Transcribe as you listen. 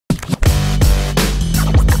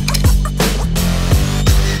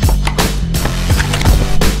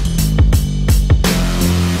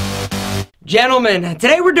Gentlemen,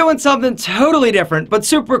 today we're doing something totally different, but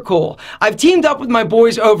super cool. I've teamed up with my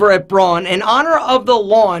boys over at Braun in honor of the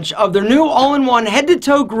launch of their new all-in-one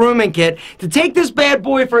head-to-toe grooming kit to take this bad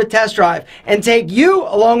boy for a test drive and take you,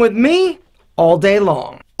 along with me, all day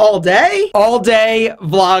long. All day? All day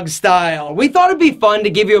vlog style. We thought it'd be fun to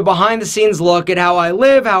give you a behind-the-scenes look at how I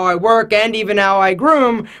live, how I work, and even how I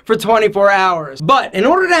groom for 24 hours. But in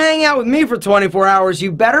order to hang out with me for 24 hours,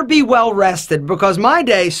 you better be well rested because my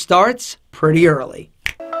day starts pretty early.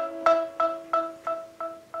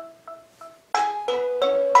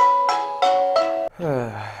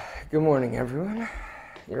 Good morning, everyone.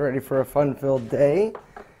 You ready for a fun-filled day?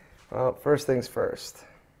 Well, first things first.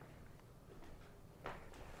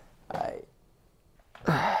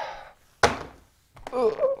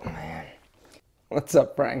 Oh, man. What's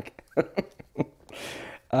up, Frank?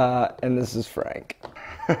 And this is Frank.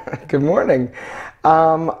 Good morning.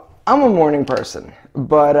 I'm a morning person,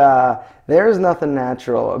 but there's nothing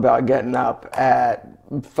natural about getting up at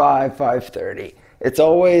 5:30. It's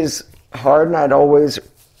always hard, and I'd always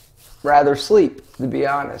rather sleep, to be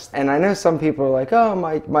honest. And I know some people are like, oh,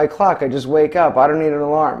 my clock, I just wake up. I don't need an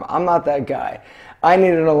alarm. I'm not that guy. I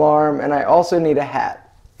need an alarm, and I also need a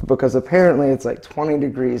hat because apparently it's like 20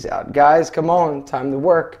 degrees out. Guys, come on, time to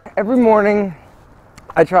work. Every morning,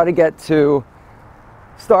 I try to get to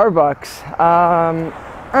Starbucks, I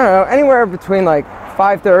don't know, anywhere between like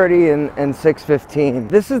 5:30 and 6:15.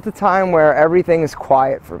 This is the time where everything is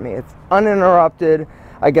quiet for me. It's uninterrupted.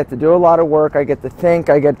 I get to do a lot of work. I get to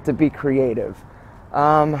think. I get to be creative.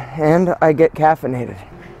 And I get caffeinated.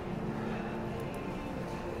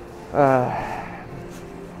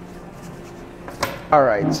 All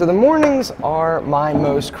right, so the mornings are my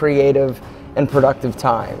most creative and productive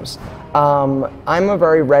times. I'm a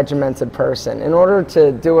very regimented person. In order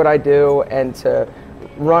to do what I do and to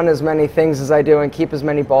run as many things as I do and keep as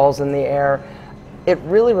many balls in the air, it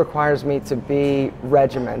really requires me to be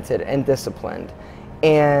regimented and disciplined.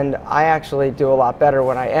 And I actually do a lot better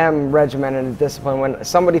when I am regimented and disciplined. When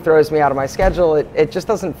somebody throws me out of my schedule, it just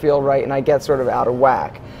doesn't feel right and I get sort of out of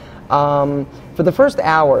whack. For the first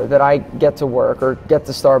hour that I get to work or get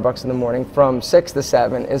to Starbucks in the morning from 6 to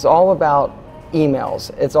 7 is all about emails.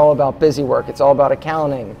 It's all about busy work. It's all about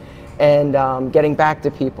accounting and getting back to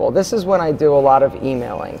people. This is when I do a lot of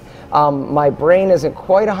emailing. My brain isn't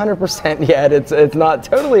quite 100% yet. It's not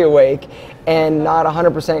totally awake and not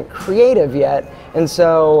 100% creative yet. And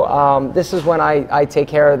so this is when I take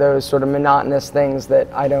care of those sort of monotonous things that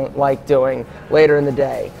I don't like doing later in the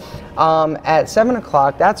day. At 7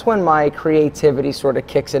 o'clock, that's when my creativity sort of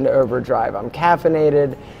kicks into overdrive. I'm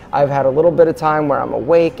caffeinated, I've had a little bit of time where I'm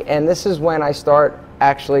awake, and this is when I start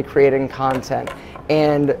actually creating content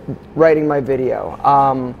and writing my video.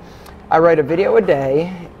 I write a video a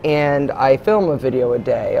day, and I film a video a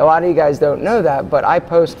day. A lot of you guys don't know that, but I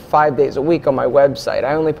post 5 days a week on my website.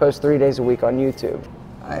 I only post 3 days a week on YouTube.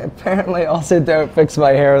 I apparently also don't fix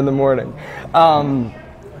my hair in the morning.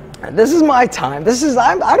 This is my time.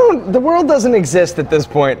 The world doesn't exist at this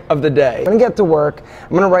point of the day. I'm gonna get to work,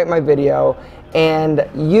 I'm gonna write my video, and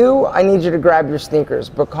I need you to grab your sneakers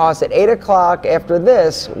because at 8 o'clock after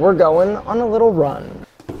this, we're going on a little run.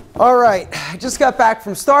 All right, I just got back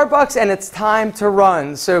from Starbucks and it's time to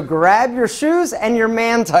run. So grab your shoes and your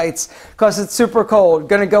man tights because it's super cold.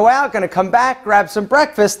 Gonna go out, gonna come back, grab some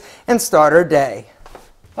breakfast, and start our day.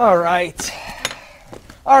 All right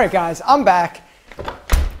guys, I'm back.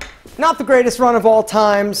 Not the greatest run of all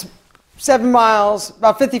times, 7 miles,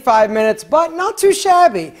 about 55 minutes, but not too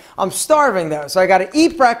shabby. I'm starving though, so I gotta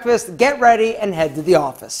eat breakfast, get ready, and head to the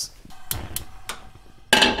office.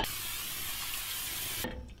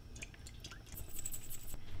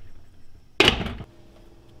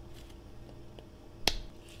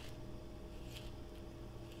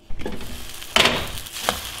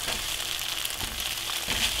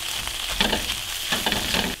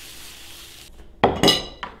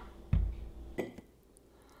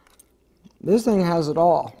 This thing has it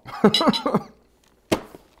all.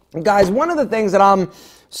 Guys, one of the things that I'm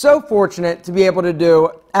so fortunate to be able to do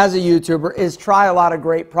as a YouTuber is try a lot of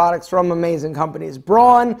great products from amazing companies.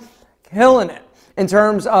 Braun, killing it in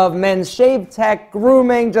terms of men's shave tech,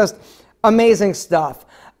 grooming, just amazing stuff.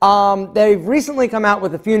 They've recently come out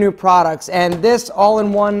with a few new products, and this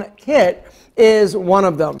all-in-one kit is one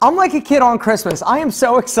of them. I'm like a kid on Christmas. I am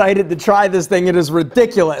so excited to try this thing. It is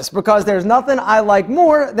ridiculous because there's nothing I like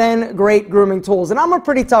more than great grooming tools, and I'm a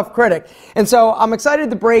pretty tough critic. And so I'm excited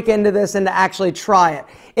to break into this and to actually try it.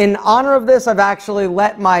 in honor of this, I've actually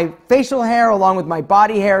let my facial hair along with my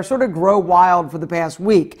body hair sort of grow wild for the past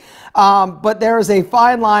week. But there is a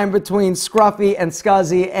fine line between scruffy and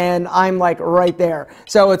scuzzy, and I'm like right there.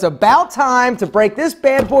 So it's about time to break this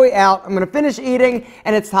bad boy out. I'm going to finish eating,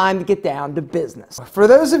 and it's time to get down to business. For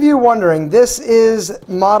those of you wondering, this is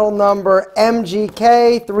model number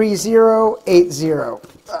MGK3080.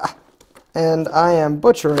 And I am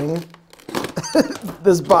butchering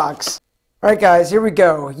this box. All right, guys, here we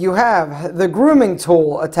go. You have the grooming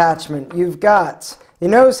tool attachment. You've got the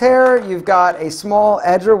nose hair. You've got a small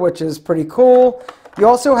edger, which is pretty cool. You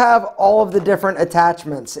also have all of the different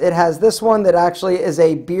attachments. It has this one that actually is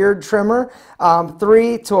a beard trimmer,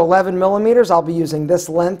 3 to 11 millimeters. I'll be using this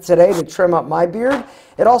length today to trim up my beard.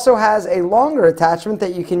 It also has a longer attachment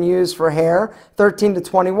that you can use for hair, 13 to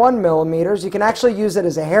 21 millimeters. You can actually use it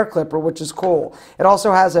as a hair clipper, which is cool. It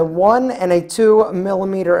also has a 1 and a 2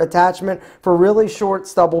 millimeter attachment for really short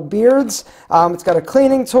stubble beards. It's got a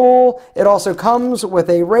cleaning tool. It also comes with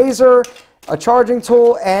a razor, a charging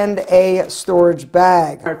tool, and a storage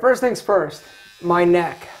bag. All right, first things first, my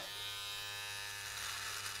neck.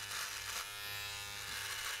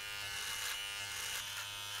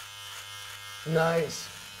 Nice.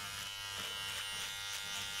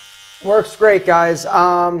 Works great, guys.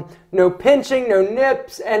 No pinching, no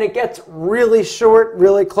nips, and it gets really short,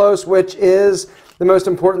 really close, which is the most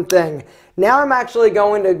important thing. Now I'm actually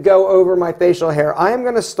going to go over my facial hair. I am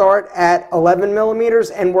going to start at 11 millimeters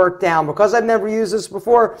and work down. Because I've never used this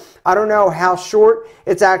before, I don't know how short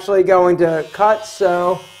it's actually going to cut,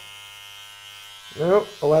 so, nope,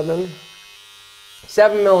 11,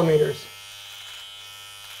 7 millimeters.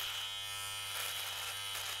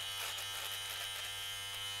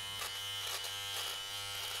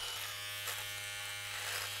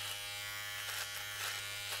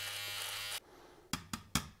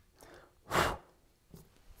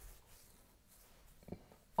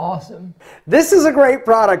 Awesome. This is a great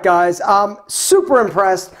product, guys. I'm super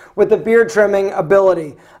impressed with the beard trimming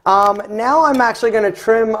ability. Now I'm actually going to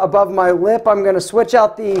trim above my lip. I'm going to switch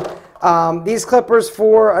out these clippers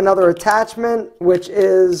for another attachment, which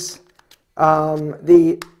is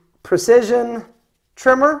the precision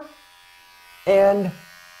trimmer. And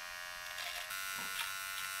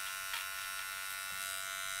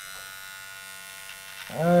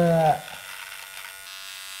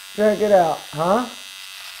check it out, huh?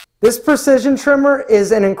 This precision trimmer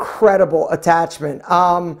is an incredible attachment.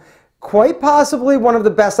 Quite possibly one of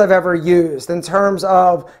the best I've ever used in terms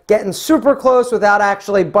of getting super close without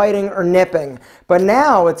actually biting or nipping. But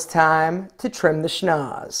now it's time to trim the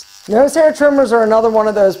schnoz. Nose hair trimmers are another one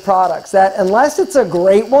of those products that, unless it's a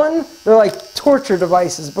great one, they're like torture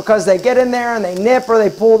devices because they get in there and they nip or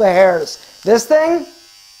they pull the hairs. This thing?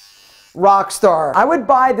 Rockstar. I would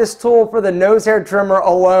buy this tool for the nose hair trimmer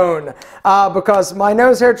alone because my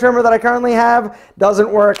nose hair trimmer that I currently have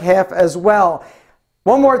doesn't work half as well.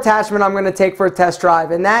 One more attachment I'm going to take for a test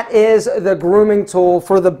drive, and that is the grooming tool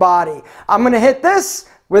for the body. I'm going to hit this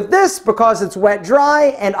with this because it's wet dry,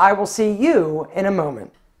 and I will see you in a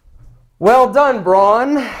moment. Well done,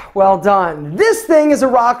 Braun. Well done. This thing is a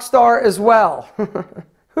rock star as well.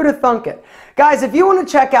 Who'd have thunk it? Guys, if you want to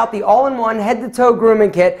check out the all-in-one head-to-toe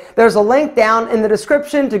grooming kit, there's a link down in the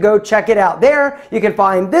description to go check it out. There, you can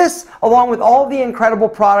find this along with all the incredible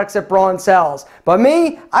products that Braun sells. But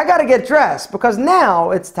me, I got to get dressed because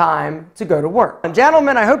now it's time to go to work. And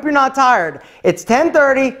gentlemen, I hope you're not tired. It's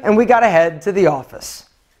 10:30 and we got to head to the office.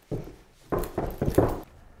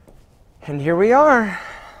 And here we are.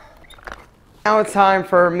 Now it's time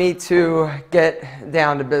for me to get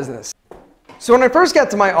down to business. So when I first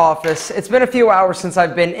got to my office, it's been a few hours since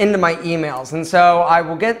I've been into my emails, and so I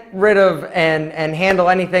will get rid of and handle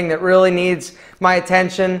anything that really needs my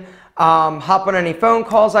attention, hop on any phone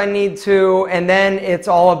calls I need to, and then it's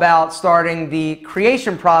all about starting the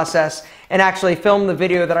creation process and actually film the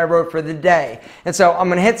video that I wrote for the day. And so I'm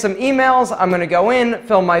gonna hit some emails, I'm gonna go in,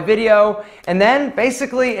 film my video, and then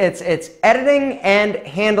basically it's editing and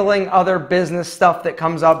handling other business stuff that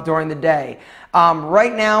comes up during the day.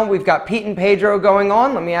 Right now we've got Pete and Pedro going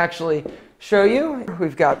on. Let me actually show you.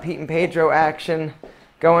 We've got Pete and Pedro action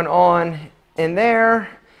going on in there.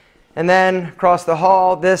 And then across the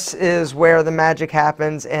hall, this is where the magic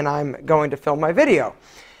happens, and I'm going to film my video.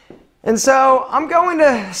 And so I'm going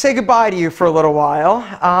to say goodbye to you for a little while.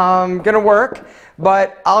 I'm going to work,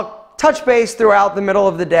 but I'll touch base throughout the middle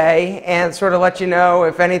of the day and sort of let you know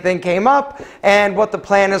if anything came up and what the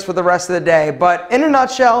plan is for the rest of the day. But in a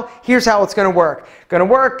nutshell, here's how it's going to work. Going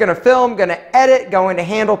to film, going to edit, going to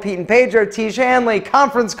handle Pete and Pedro, T. Hanley,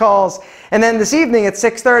 conference calls, and then this evening at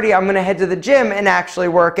 6:30, I'm going to head to the gym and actually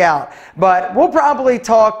work out. But we'll probably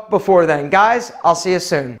talk before then. Guys, I'll see you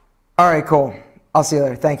soon. All right, cool. I'll see you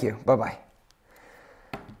later. Thank you. Bye-bye.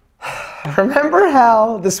 Remember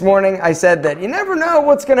how this morning I said that you never know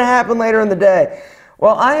what's going to happen later in the day?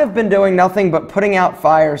 Well, I have been doing nothing but putting out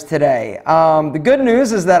fires today. The good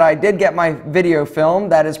news is that I did get my video film.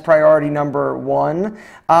 That is priority number 1.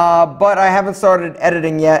 But I haven't started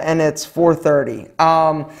editing yet, and it's 4:30.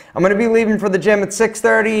 I'm going to be leaving for the gym at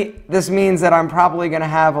 6:30. This means that I'm probably going to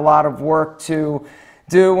have a lot of work to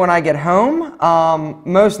do when I get home.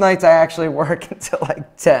 Most nights I actually work until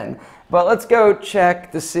like 10. But let's go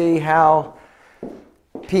check to see how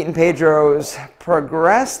Pete and Pedro's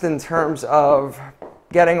progressed in terms of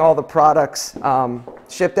getting all the products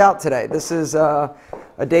shipped out today. This is a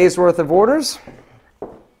day's worth of orders.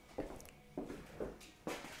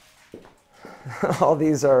 All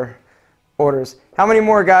these are orders. How many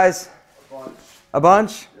more, guys? A bunch. A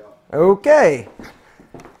bunch? Yeah. Okay.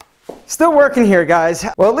 Still working here, guys.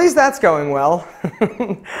 Well, at least that's going well.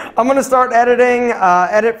 I'm going to start editing,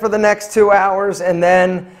 edit for the next 2 hours, and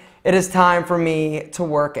then it is time for me to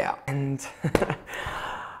work out. And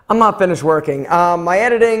I'm not finished working. My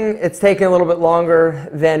editing, it's taking a little bit longer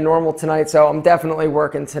than normal tonight, so I'm definitely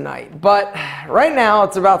working tonight. But right now,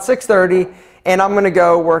 it's about 6:30, and I'm going to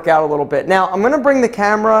go work out a little bit. Now, I'm going to bring the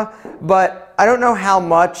camera, but I don't know how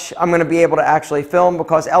much I'm going to be able to actually film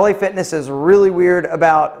because LA Fitness is really weird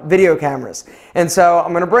about video cameras. And so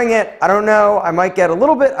I'm going to bring it. I don't know. I might get a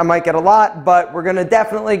little bit. I might get a lot. But we're going to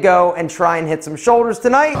definitely go and try and hit some shoulders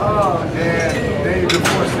tonight. Oh, man. Dave, the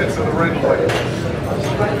 4 steps of the red light.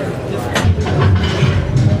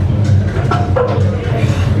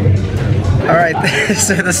 All right.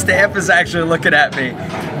 So the staff is actually looking at me.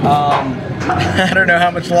 I don't know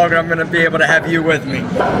how much longer I'm going to be able to have you with me.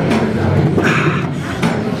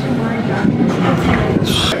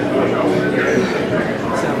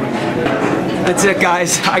 That's it,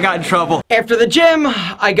 guys. I got in trouble. After the gym,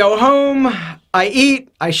 I go home, I eat,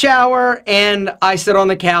 I shower, and I sit on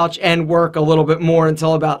the couch and work a little bit more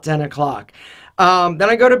until about 10 o'clock. Then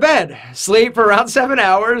I go to bed, sleep for around 7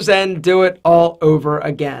 hours, and do it all over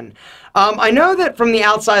again. I know that from the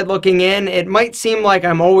outside looking in, it might seem like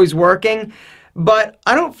I'm always working, but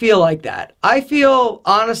I don't feel like that. I feel,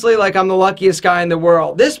 honestly, like I'm the luckiest guy in the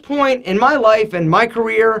world. This point in my life and my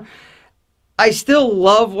career, I still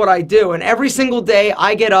love what I do, and every single day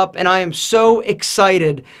I get up and I am so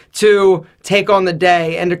excited to take on the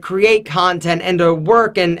day and to create content and to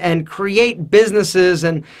work and create businesses,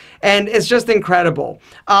 and it's just incredible.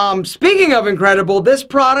 Speaking of incredible, this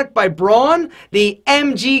product by Braun, the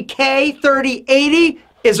MGK3080,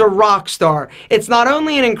 is a rock star. It's not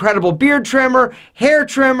only an incredible beard trimmer, hair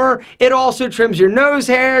trimmer, it also trims your nose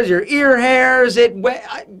hairs, your ear hairs.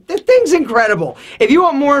 The thing's incredible. If you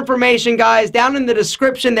want more information, guys, down in the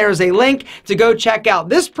description there's a link to go check out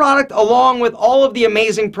this product along with all of the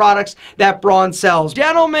amazing products that Braun sells.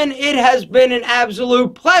 Gentlemen, it has been an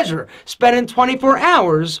absolute pleasure spending 24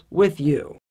 hours with you.